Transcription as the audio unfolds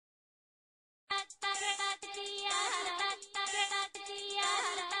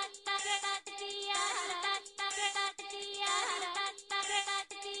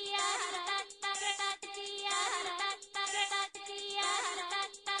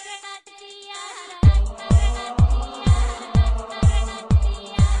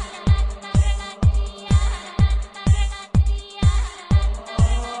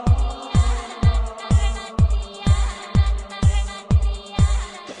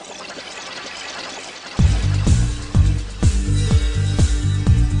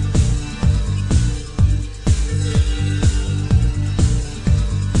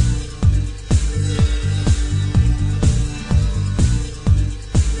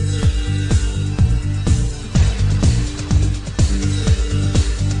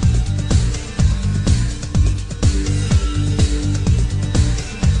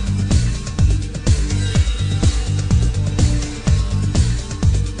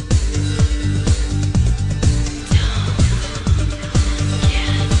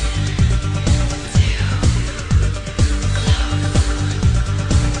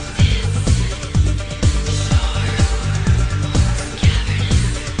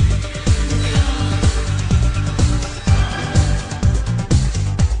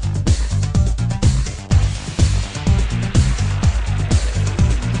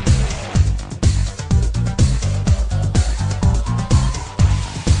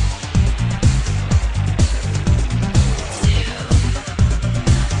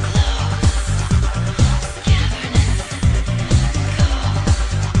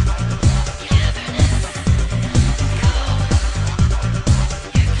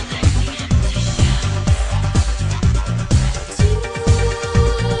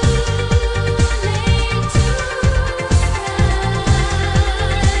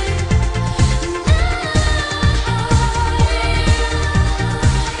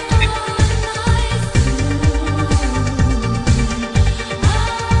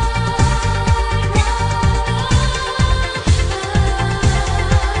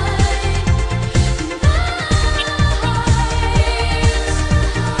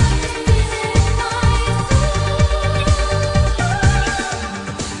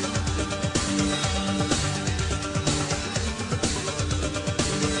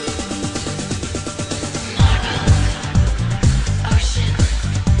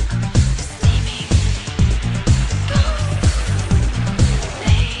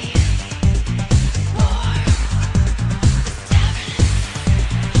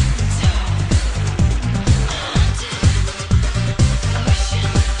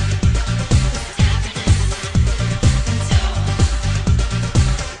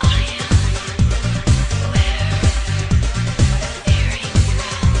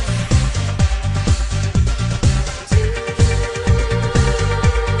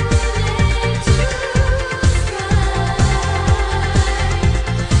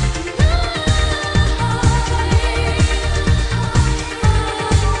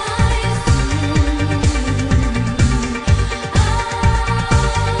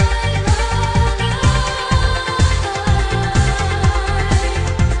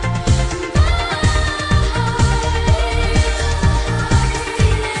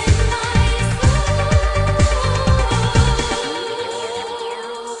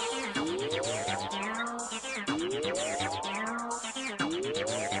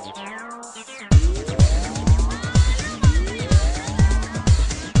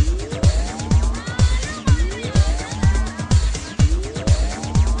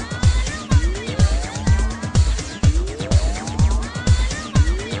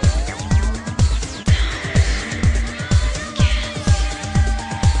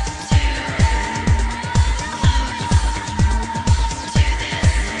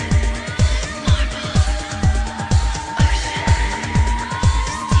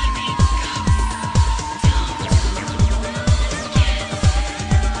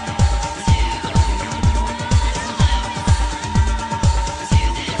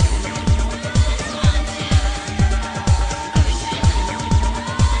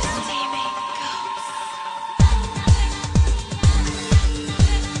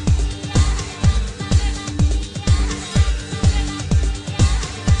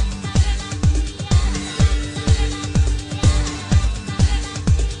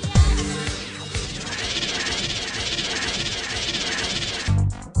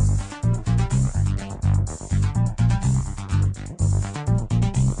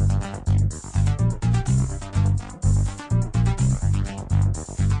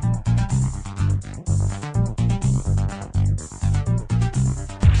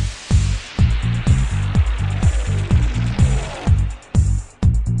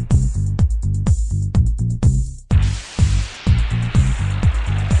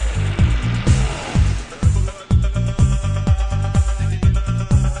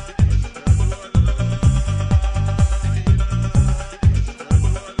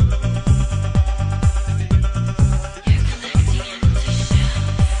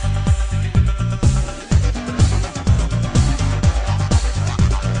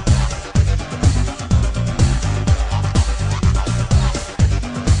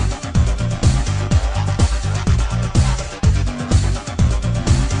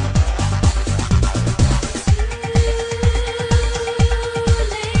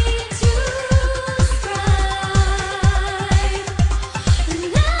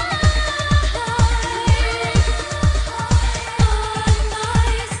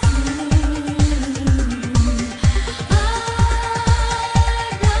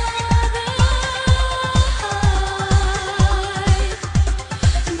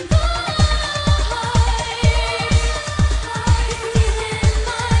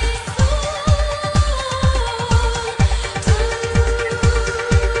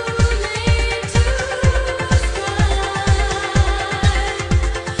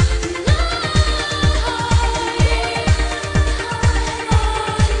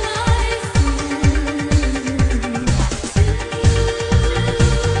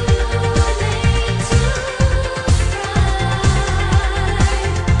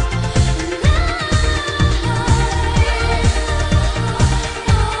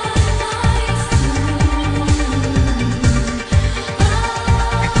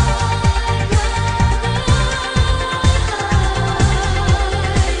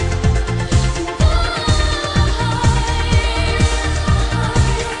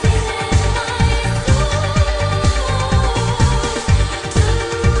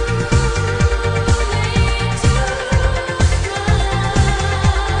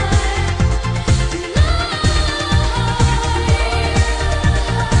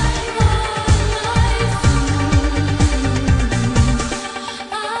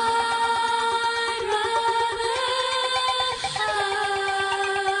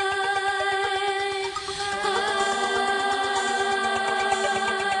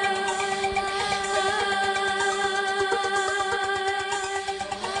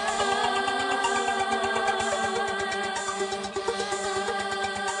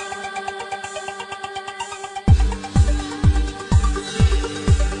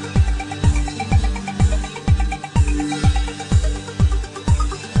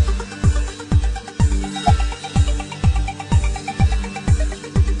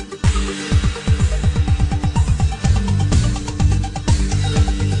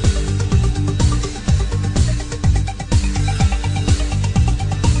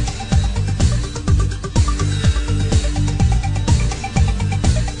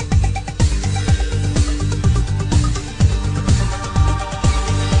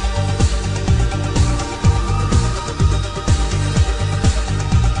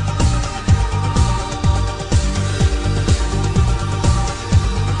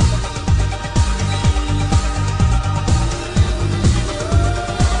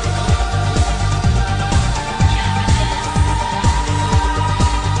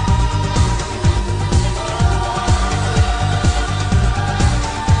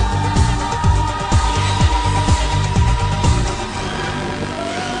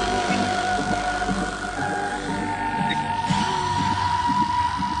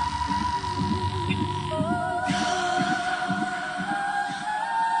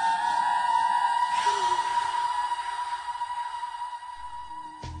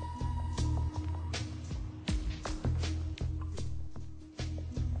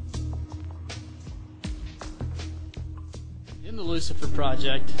Lucifer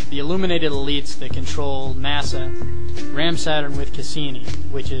project, the illuminated elites that control NASA ram Saturn with Cassini,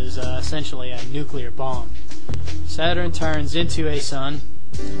 which is essentially a nuclear bomb. Saturn turns into a sun.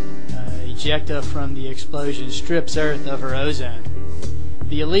 Ejecta from the explosion strips Earth of her ozone.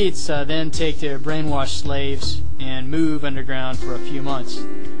 The elites then take their brainwashed slaves and move underground for a few months.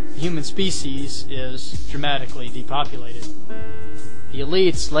 The human species is dramatically depopulated. The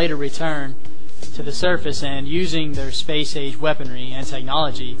elites later return to the surface, and using their space-age weaponry and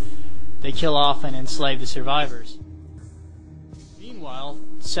technology, they kill off and enslave the survivors. Meanwhile,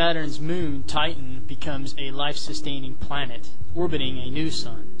 Saturn's moon, Titan, becomes a life-sustaining planet, orbiting a new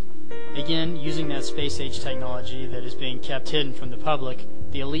sun. Again, using that space-age technology that is being kept hidden from the public,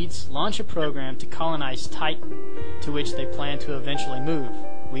 the elites launch a program to colonize Titan, to which they plan to eventually move,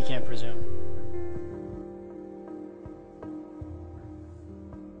 we can presume.